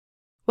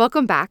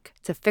Welcome back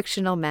to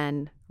Fictional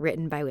Men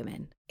Written by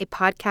Women, a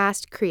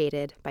podcast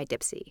created by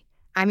Dipsea.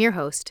 I'm your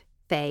host,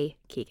 Faye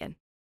Keegan.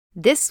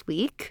 This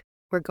week,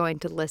 we're going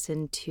to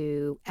listen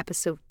to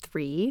episode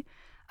 3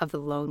 of the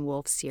Lone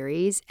Wolf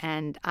series,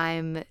 and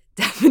I'm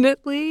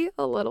definitely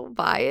a little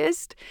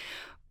biased,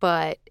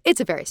 but it's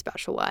a very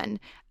special one.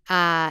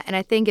 And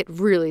I think it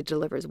really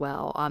delivers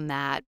well on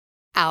that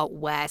out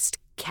west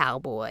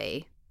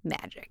cowboy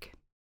magic.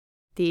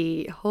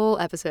 The whole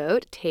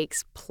episode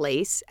takes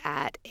place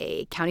at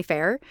a county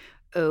fair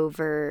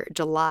over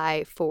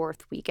July 4th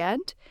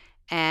weekend.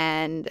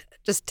 And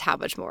just how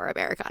much more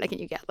Americana can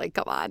you get? Like,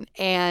 come on.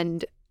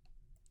 And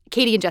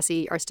Katie and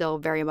Jesse are still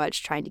very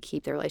much trying to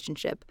keep their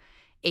relationship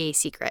a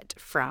secret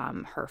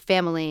from her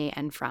family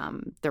and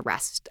from the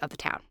rest of the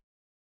town.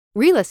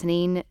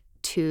 Re-listening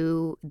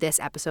to this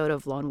episode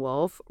of Lone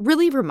Wolf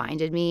really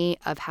reminded me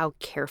of how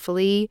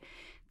carefully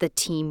the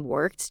team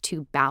worked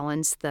to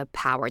balance the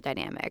power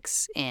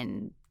dynamics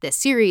in this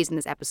series, in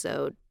this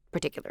episode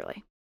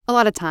particularly. A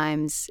lot of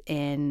times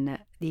in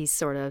these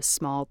sort of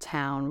small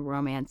town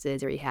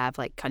romances where you have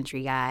like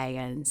country guy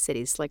and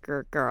city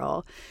slicker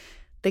girl,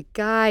 the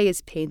guy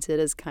is painted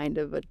as kind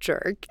of a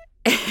jerk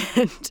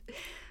and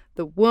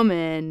the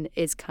woman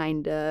is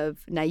kind of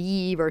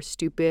naive or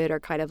stupid or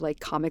kind of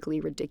like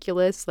comically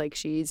ridiculous, like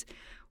she's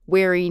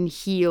wearing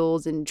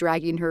heels and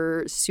dragging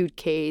her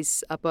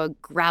suitcase up a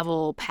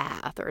gravel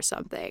path or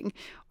something.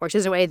 Or she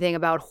doesn't know anything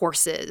about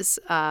horses.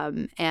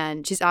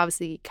 And she's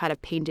obviously kind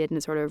of painted in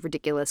a sort of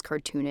ridiculous,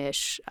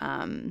 cartoonish,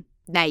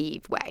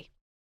 naive way.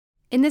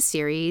 In this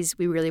series,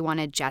 we really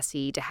wanted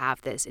Jesse to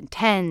have this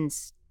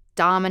intense,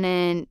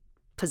 dominant,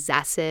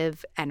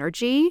 possessive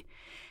energy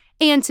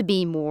and to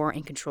be more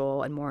in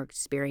control and more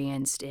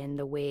experienced in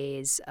the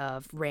ways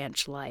of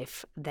ranch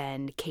life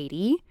than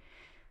Katie.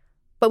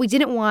 But we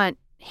didn't want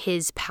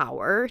his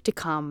power to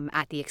come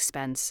at the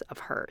expense of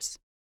hers.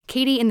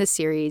 Katie in the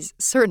series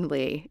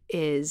certainly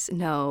is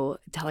no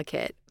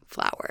delicate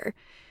flower.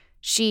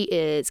 She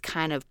is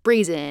kind of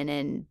brazen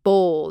and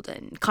bold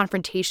and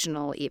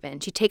confrontational even.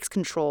 She takes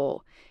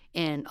control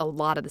in a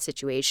lot of the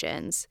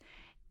situations.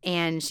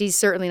 And she's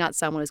certainly not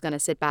someone who's going to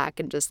sit back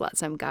and just let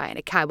some guy in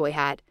a cowboy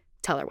hat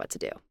tell her what to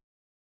do.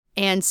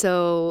 And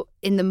so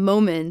in the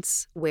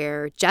moments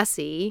where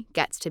Jesse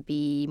gets to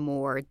be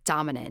more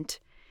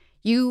dominant,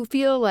 you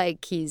feel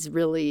like he's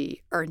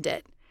really earned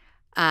it.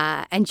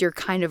 And you're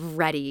kind of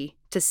ready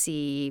to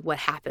see what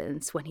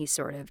happens when he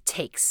sort of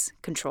takes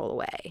control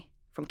away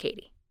from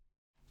Katie.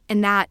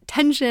 And that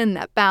tension,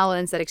 that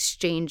balance, that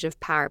exchange of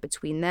power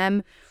between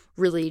them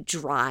really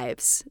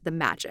drives the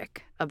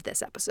magic of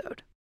this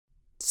episode.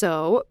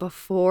 So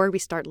before we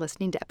start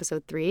listening to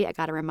episode 3, I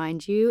got to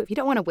remind you, if you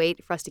don't want to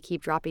wait for us to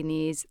keep dropping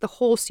these, the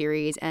whole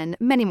series and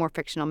many more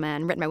fictional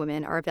men written by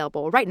women are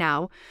available right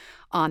now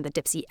on the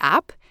Dipsea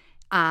app.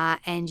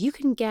 And you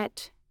can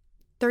get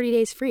 30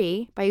 days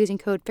free by using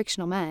code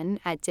FictionalMen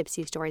at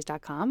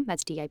dipseastories.com.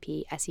 That's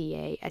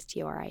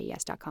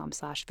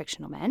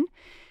DIPSEASTORIES.com/fictionalmen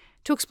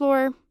to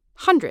explore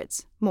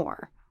hundreds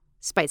more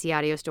spicy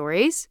audio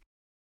stories.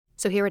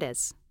 So here it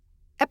is,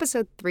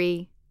 episode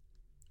 3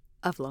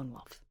 of Lone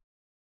Wolf.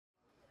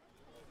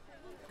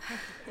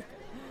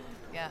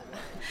 Yeah.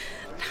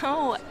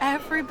 No,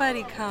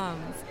 everybody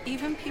comes.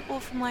 Even people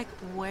from like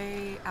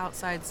way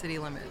outside city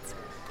limits.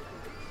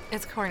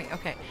 It's corny.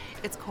 Okay,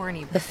 it's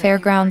corny. The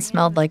fairground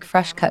smelled like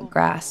fresh-cut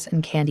grass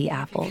and candy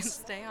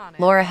apples.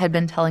 Laura had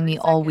been telling me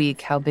all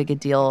week how big a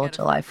deal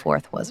July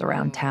 4th was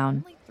around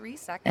town.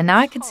 And now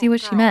I could see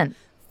what she meant.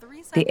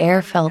 The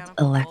air felt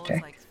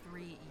electric.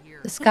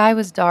 The sky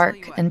was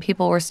dark, and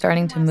people were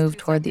starting to move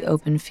toward the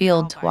open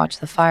field to watch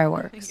the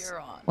fireworks,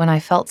 when I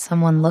felt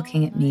someone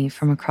looking at me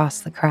from across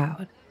the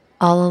crowd,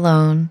 all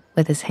alone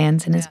with his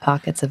hands in his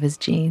pockets of his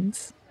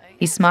jeans.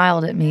 He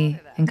smiled at me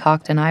and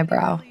cocked an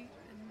eyebrow.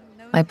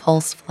 My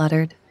pulse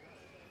fluttered.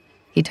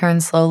 He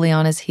turned slowly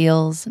on his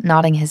heels,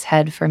 nodding his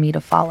head for me to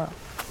follow.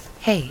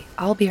 Hey,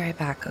 I'll be right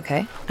back,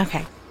 okay?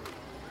 Okay.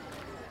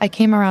 I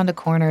came around a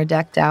corner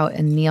decked out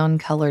in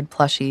neon-colored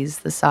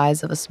plushies the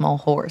size of a small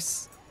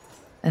horse.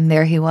 And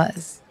there he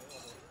was,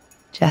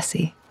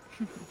 Jesse,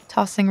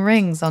 tossing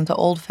rings onto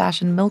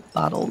old-fashioned milk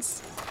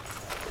bottles.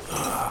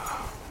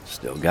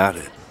 Still got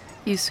it.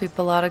 You sweep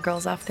a lot of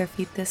girls off their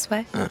feet this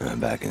way?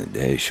 Back in the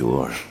day,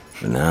 sure.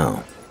 But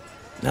now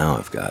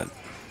I've got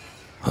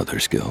other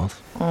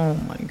skills. Oh,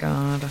 my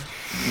God.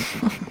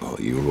 Oh,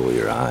 you roll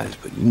your eyes,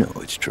 but you know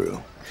it's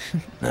true.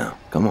 Now,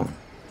 come on.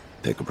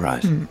 Pick a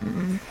prize.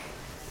 Mm-mm.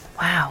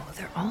 Wow,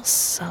 they're all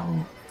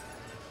so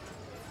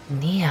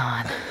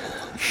neon.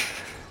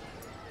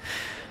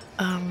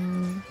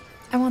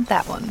 I want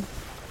that one.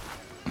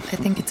 I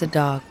think it's a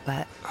dog,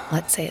 but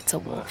let's say it's a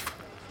wolf.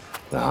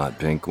 The hot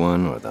pink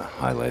one or the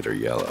highlighter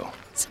yellow?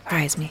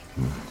 Surprise me.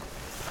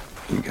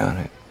 You got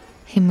it.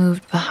 He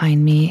moved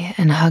behind me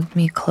and hugged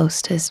me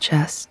close to his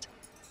chest,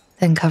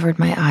 then covered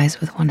my eyes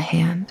with one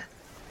hand.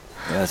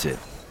 That's it.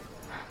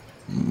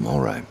 All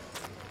right.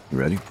 You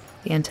ready?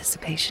 The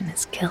anticipation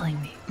is killing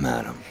me.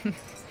 Madam,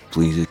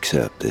 please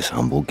accept this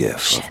humble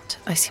gift. Shit,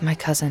 I see my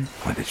cousin.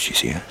 Why did she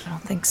see us? I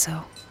don't think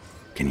so.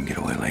 Can you get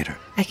away later?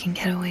 I can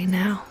get away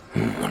now.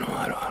 No,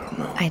 I don't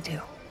know. I do.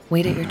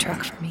 Wait at your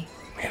truck for me.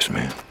 Yes,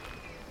 ma'am.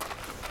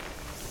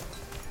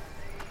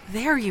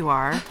 There you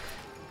are.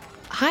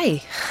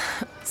 Hi.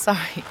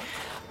 Sorry.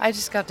 I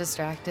just got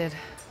distracted.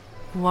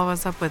 What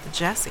was up with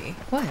Jesse?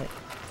 What?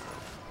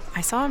 I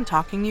saw him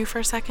talking to you for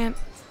a second.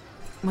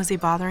 Was he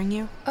bothering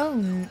you?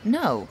 Oh,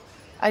 no.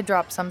 I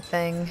dropped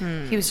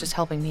something. He was just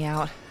helping me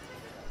out.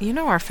 You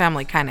know our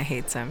family kind of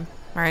hates him,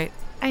 right?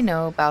 I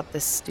know about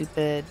this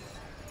stupid,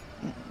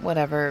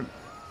 whatever,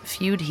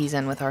 feud he's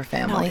in with our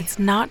family. No, it's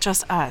not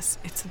just us.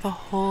 It's the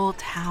whole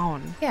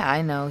town. Yeah,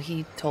 I know.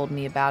 He told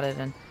me about it,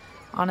 and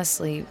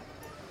honestly,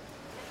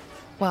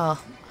 well,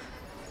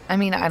 I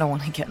mean, I don't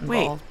want to get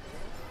involved.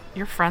 Wait,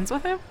 you're friends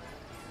with him?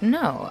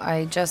 No,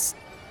 I just...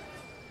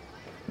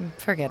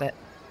 Forget it.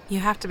 You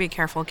have to be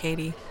careful,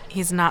 Katie.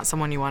 He's not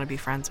someone you want to be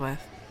friends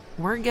with.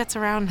 Word gets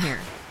around here.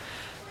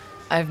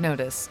 I've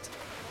noticed.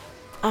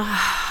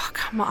 Oh,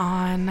 come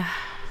on.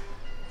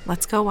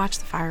 Let's go watch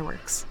the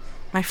fireworks.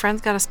 My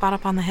friend's got a spot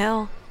up on the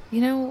hill.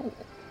 You know,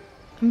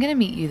 I'm gonna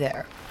meet you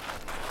there.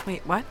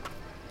 Wait, what?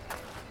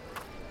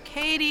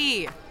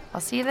 Katie!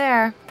 I'll see you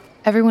there.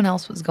 Everyone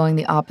else was going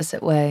the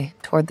opposite way,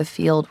 toward the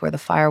field where the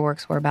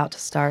fireworks were about to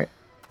start.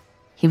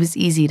 He was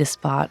easy to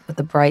spot with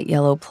the bright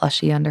yellow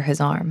plushie under his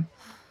arm.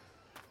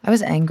 I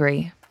was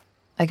angry.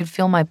 I could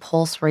feel my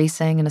pulse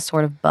racing and a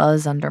sort of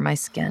buzz under my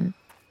skin.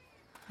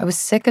 I was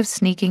sick of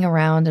sneaking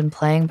around and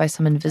playing by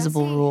some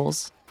invisible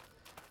rules.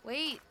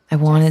 Wait. I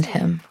wanted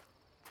him.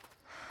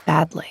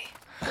 Badly.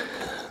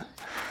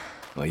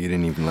 Well, you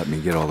didn't even let me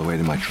get all the way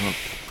to my truck.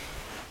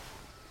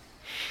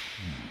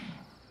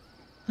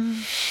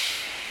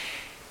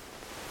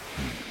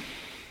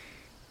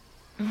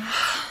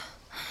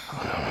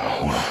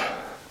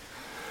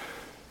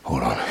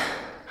 Hold on.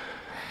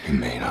 You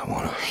may not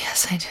want to.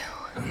 Yes, I do.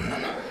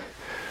 No.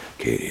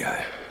 Katie,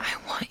 I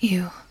want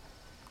you.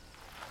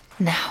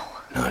 Now.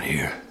 Not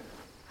here.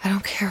 I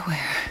don't care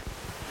where.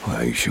 Well,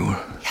 are you sure?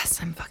 Yes,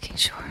 I'm fucking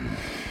sure.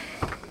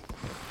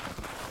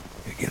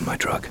 You get in my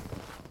truck.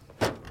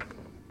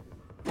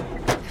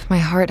 If my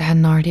heart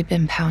hadn't already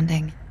been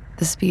pounding,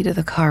 the speed of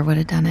the car would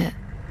have done it.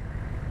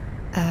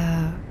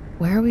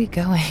 Where are we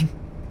going?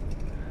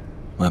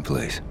 My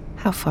place.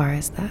 How far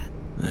is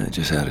that?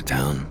 Just out of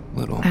town,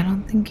 little. I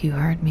don't think you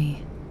heard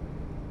me.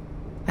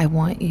 I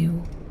want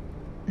you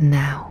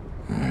now.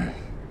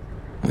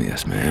 Well,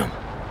 yes, ma'am.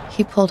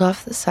 He pulled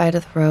off the side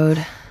of the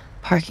road,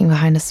 parking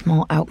behind a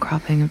small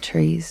outcropping of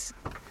trees.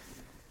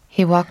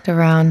 He walked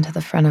around to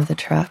the front of the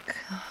truck,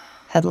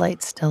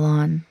 headlights still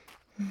on.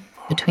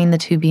 Between the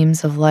two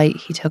beams of light,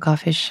 he took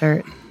off his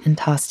shirt and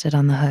tossed it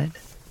on the hood.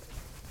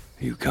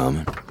 You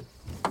coming?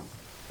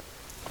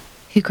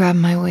 He grabbed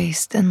my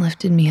waist and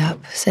lifted me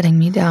up, sitting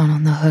me down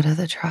on the hood of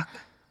the truck.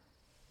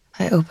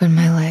 I opened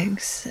my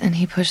legs, and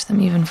he pushed them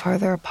even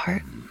farther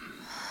apart.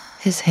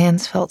 His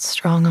hands felt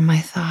strong on my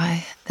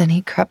thigh, then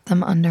he crept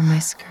them under my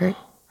skirt,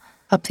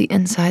 up the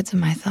insides of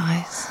my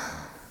thighs.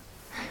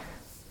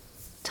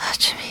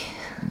 Touch me.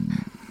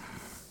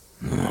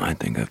 No, I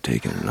think I've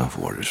taken enough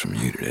orders from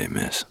you today,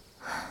 miss.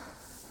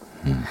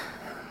 You'll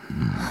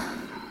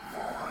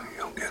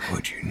get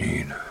what you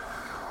need.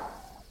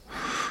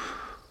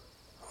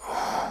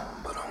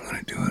 But I'm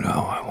gonna do it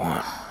how I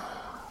want.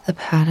 The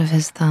pat of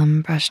his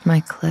thumb brushed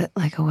my clit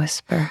like a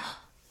whisper.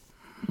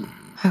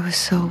 I was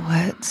so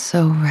wet,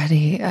 so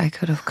ready, I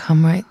could have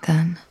come right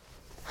then.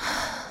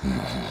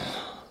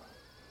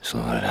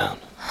 Slow it down.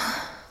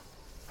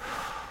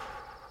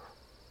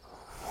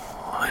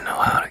 I know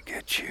how to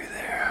get you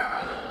there.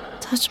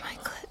 Touch my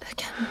clit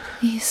again,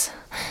 please.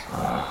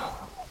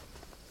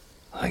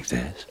 Like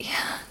this?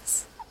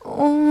 Yes.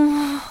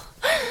 Oh.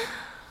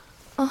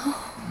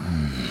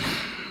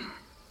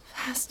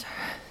 Faster.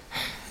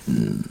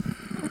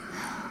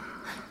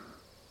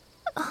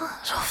 A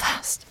little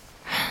faster.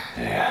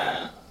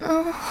 Yeah.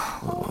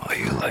 Oh,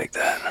 you like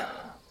that?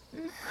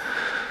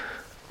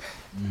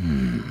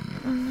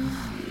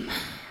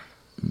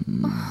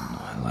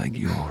 I like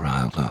you all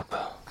riled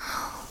up.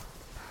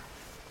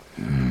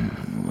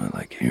 I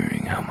like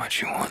hearing how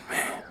much you want me.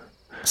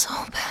 So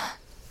bad.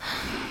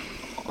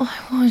 I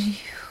want you.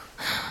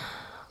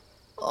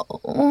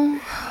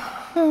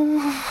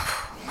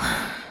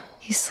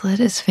 He slid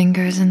his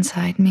fingers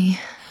inside me.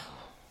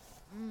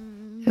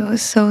 It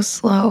was so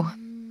slow.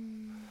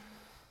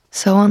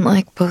 So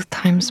unlike both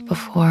times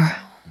before.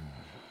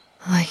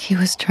 Like he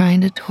was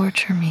trying to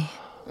torture me.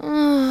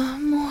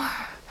 More.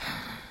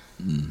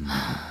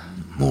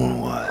 More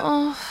what?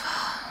 Oh,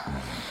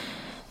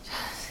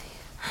 Jesse.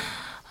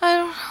 I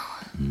don't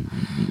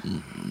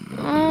know.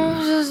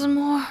 Oh, just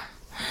more.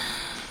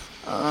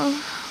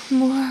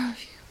 More of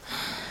you.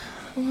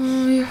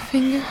 Oh, your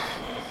finger.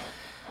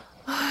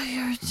 Oh,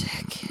 your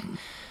dick.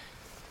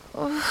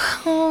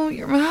 Oh,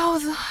 your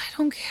mouth. I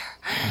don't care.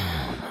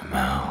 My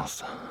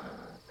mouth.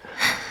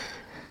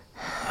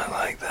 I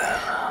like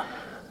that.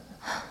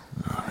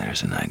 Oh,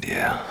 there's an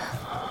idea.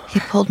 He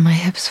pulled my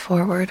hips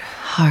forward,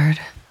 hard.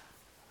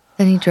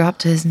 Then he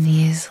dropped to his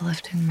knees,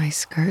 lifting my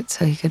skirt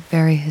so he could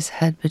bury his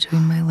head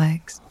between my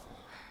legs.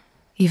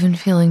 Even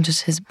feeling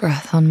just his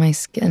breath on my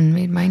skin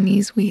made my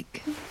knees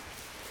weak.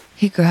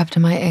 He grabbed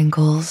my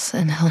ankles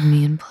and held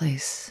me in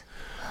place.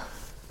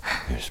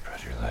 Here,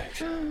 spread your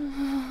legs.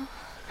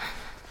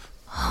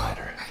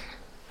 Wider.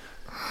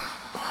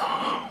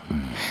 Oh,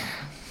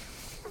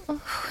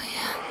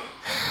 yeah.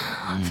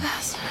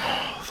 Faster.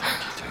 Oh,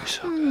 thank you. Doing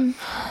so good.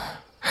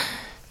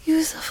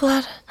 Use the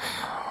flat.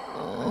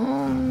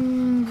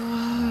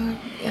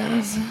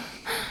 Yes.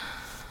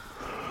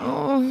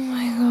 Oh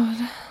my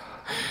god.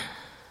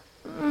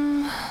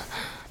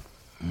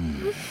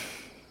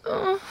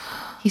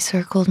 He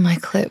circled my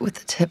clit with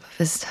the tip of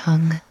his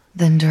tongue,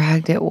 then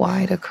dragged it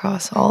wide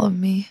across all of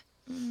me.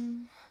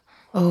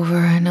 Over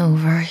and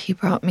over, he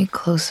brought me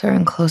closer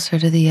and closer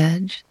to the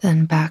edge,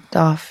 then backed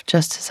off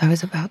just as I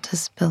was about to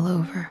spill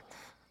over.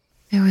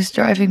 It was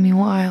driving me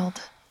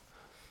wild.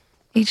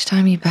 Each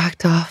time he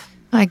backed off,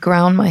 I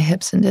ground my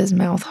hips into his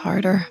mouth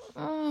harder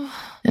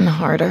and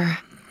harder.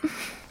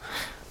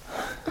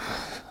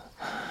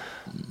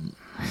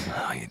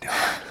 How you doing?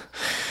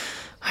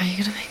 Are you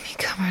gonna make me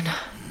come or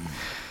not?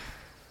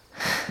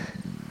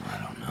 I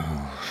don't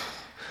know.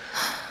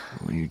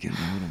 Well, you're getting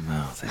a little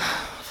mouthy.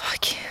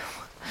 Fuck you.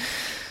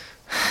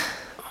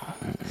 Oh,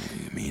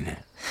 you mean it?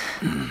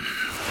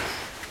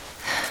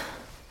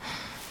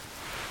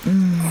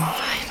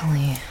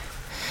 Finally.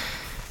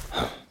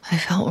 I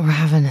felt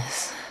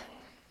ravenous.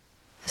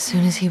 As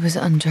soon as he was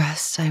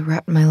undressed, I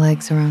wrapped my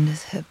legs around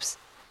his hips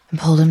and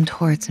pulled him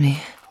towards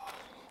me.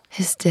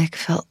 His dick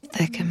felt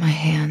thick in my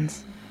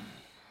hands.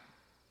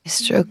 I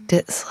stroked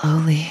it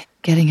slowly,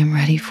 getting him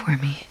ready for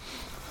me.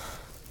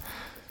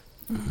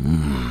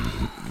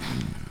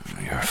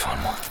 You're a fun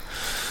one.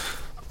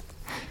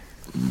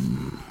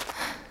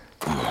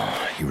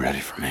 Oh, you ready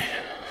for me?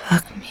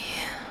 Fuck me.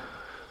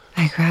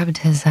 I grabbed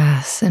his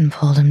ass and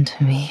pulled him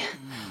to me.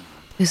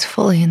 He was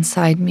fully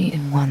inside me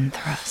in one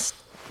thrust.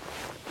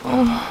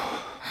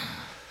 Oh,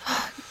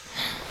 fuck.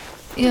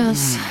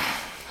 Yes.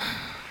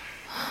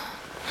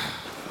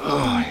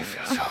 Oh, you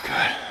feel so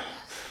good.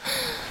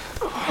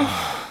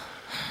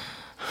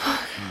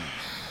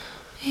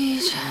 He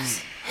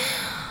just...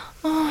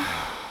 Oh,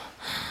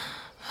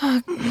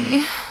 fuck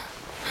me.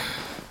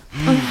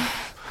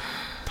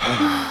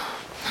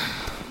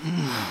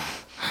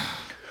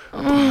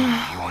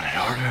 You want it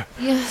harder?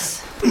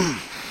 Yes.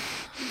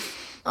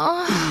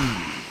 Oh,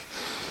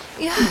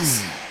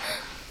 yes.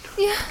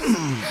 Yes.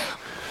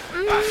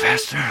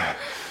 Faster.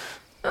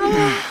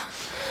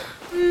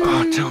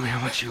 Oh, tell me how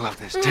much you love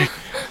this dick.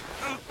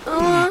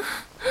 Are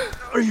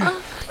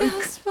you?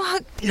 Yes,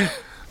 fuck. Yeah.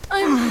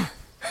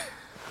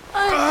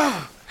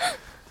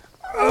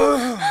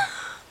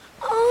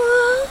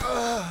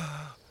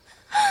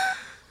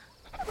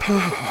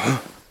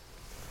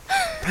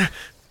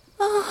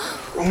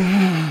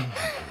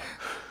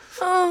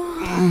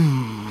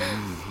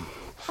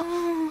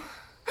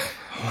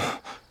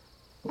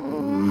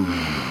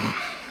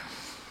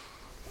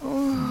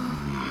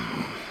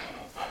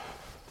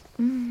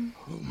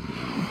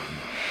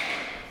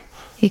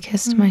 He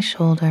kissed my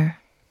shoulder,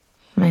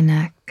 my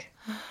neck,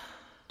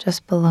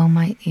 just below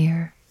my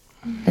ear,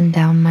 and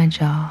down my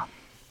jaw,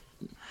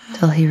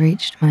 till he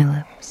reached my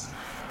lips.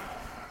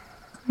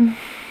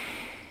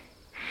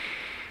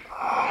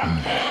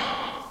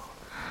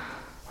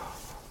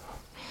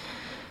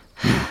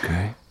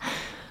 Okay.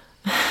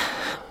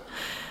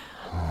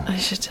 I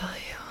should tell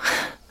you,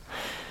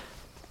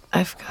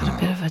 I've got a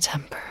bit of a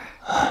temper.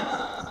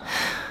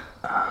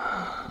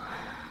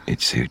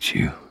 It suits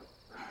you.